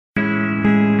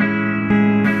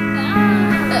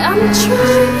I'm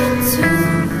trying to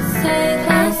save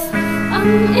us. I'm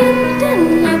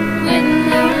ending up with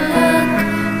no luck.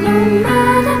 No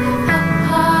matter how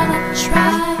hard I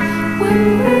try, we're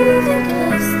moving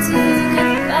close to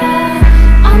goodbye.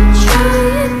 I'm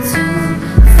trying to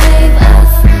save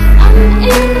us. I'm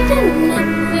ending up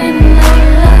with no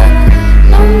luck.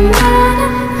 No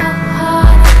matter how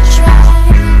hard I try,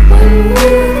 we're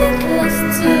moving close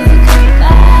to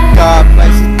goodbye. God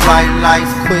places bright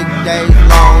lights, quick days,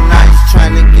 long nights,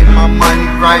 trying to get my money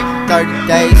right. 30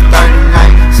 days, 30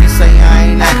 nights. She say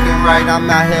I ain't acting right. I'm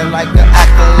out here like an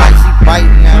acolyte. She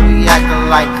biting and we acting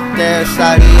like there's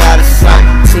shawty out of sight.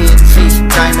 TNT,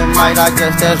 dynamite, I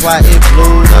guess that's why it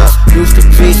blew up. Used to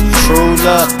be true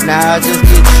love, now I just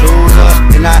get chewed up.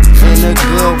 And not in a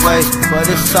good way, but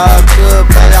it's all good,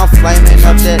 baby. I'm flaming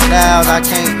up that loud, I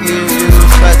can't hear you.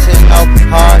 Scratching up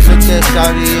hard, look at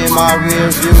shawty in my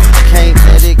rear view. Can't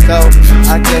let it go,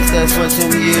 I guess that's what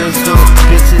them years do.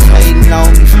 Bitches hating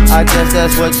on me, I guess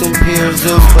that's what them peers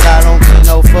do. But I don't get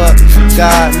no fuck,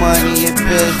 God, money, and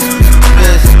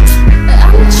business.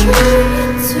 I'm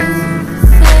trying to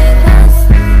save us.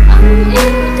 I'm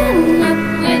ending up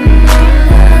with no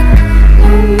luck.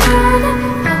 No matter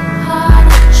how hard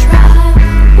I try,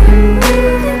 we're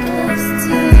moving close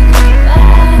to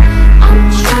goodbye. I'm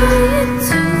trying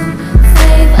to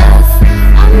save us.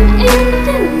 I'm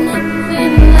ending up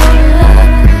with no luck.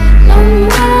 No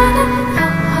matter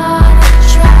how hard I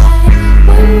try,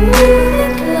 we're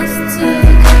moving close to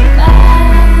goodbye.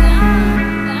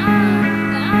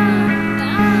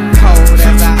 Cold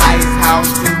as an ice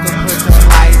house, you can put the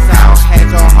lights out. Had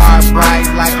your heart bright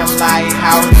like a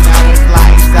lighthouse, now it's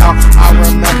lights out. I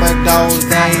remember those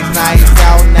days, nights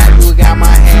out. Now you got my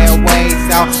head way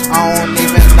out. I don't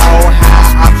even know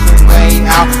how options way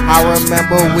out. I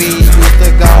remember we used to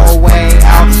go way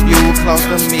out. You close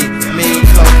to me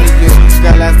close to you.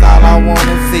 Girl, that's all I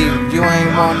wanna see. You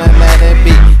ain't wanna let it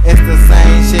be. It's the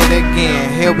same shit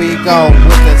again. Here we go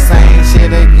with the same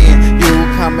shit again. You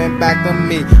coming back to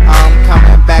me, I'm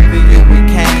coming back to you. We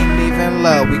can't even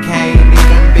love, we can't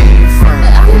even be friends.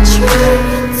 I'm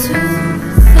trying to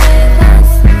save us.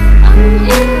 I'm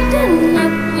ending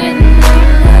up with no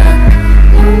luck.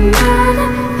 No matter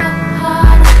how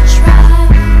hard I try,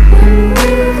 we're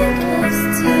moving close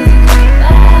to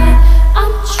goodbye.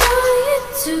 I'm trying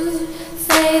to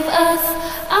save us.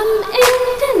 I'm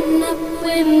ending up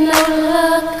with no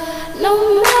luck. No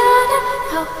matter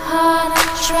how hard I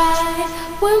try,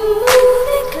 we're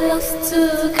moving close to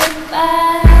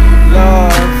goodbye.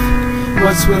 Love,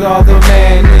 what's with all the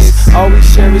madness? All we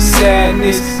share is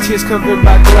sadness, tears covered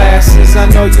by glasses. I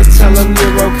know you tell them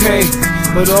you're okay,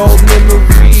 but old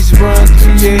memories run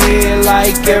through your head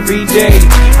like every day.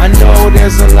 I know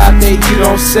there's a lot that you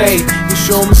don't say. You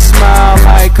show them a smile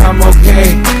like I'm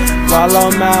okay, while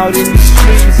I'm out in these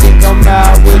streets. Think I'm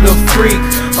out with a freak,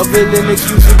 a villain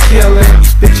accused of killing,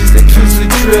 bitches accused of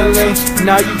drilling.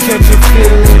 Now you catching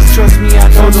feelings, trust me,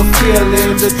 I know the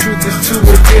feeling. The truth is too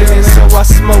revealing, so I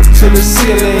smoke to the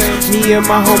ceiling. Me and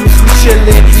my homies, we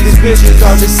chillin'. These bitches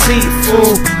are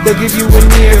deceitful, they'll give you an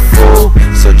earful.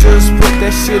 So just put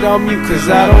that shit on mute, cause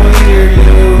I don't hear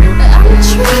you. I'm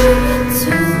trying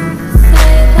to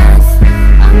save us.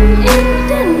 I'm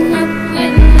ending up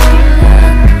with no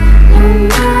luck. No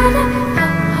matter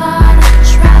how hard I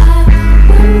try,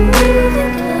 we're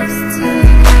moving close to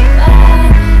goodbye.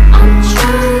 I'm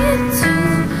trying to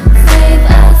save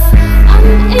us. I'm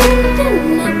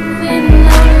ending up with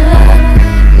no luck.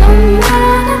 No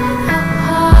matter how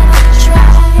hard I try,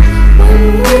 we're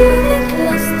moving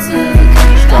close to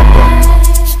goodbye.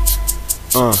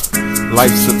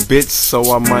 Life's a bitch, so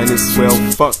I might as well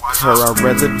fuck her. I'd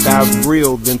rather die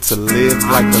real than to live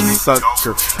like a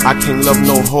sucker. I can't love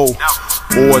no hoe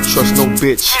or trust no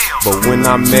bitch, but when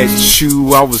I met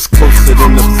you, I was closer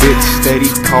than a bitch. Steady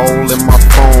calling my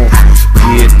phone,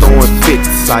 yeah, throwing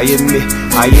fits. I admit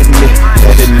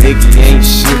that a nigga ain't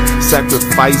shit,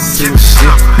 sacrificing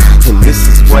shit, and this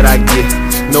is what I get.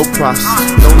 No props,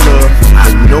 no love,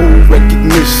 and no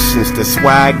recognitions. That's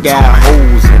why I got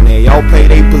hoes and they all play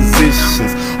their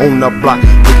positions. On the block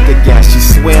with the guy, she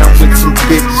swear I'm with some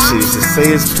bitches. They say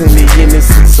it's plenty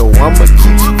innocent, so I'ma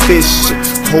keep fishing.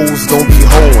 Hoes gon' be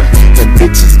hoeing, and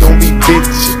bitches gon' be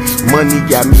bitching. Money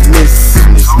got me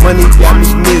missing, this money got me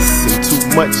missing. Too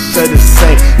much of the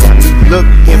same, got me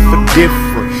looking for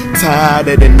different. Tired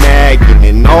of the nagging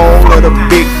and all of the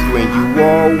bickering. You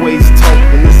always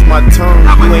talking, it's my turn,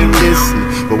 you ain't listening.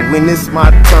 But when it's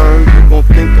my turn, you gon'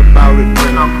 think about it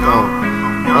when I'm gone.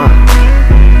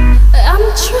 I'm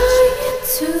trying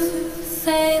to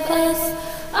save us.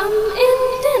 I'm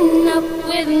ending up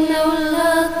with no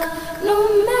luck. No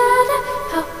matter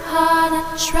how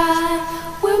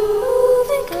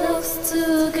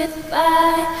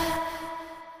goodbye.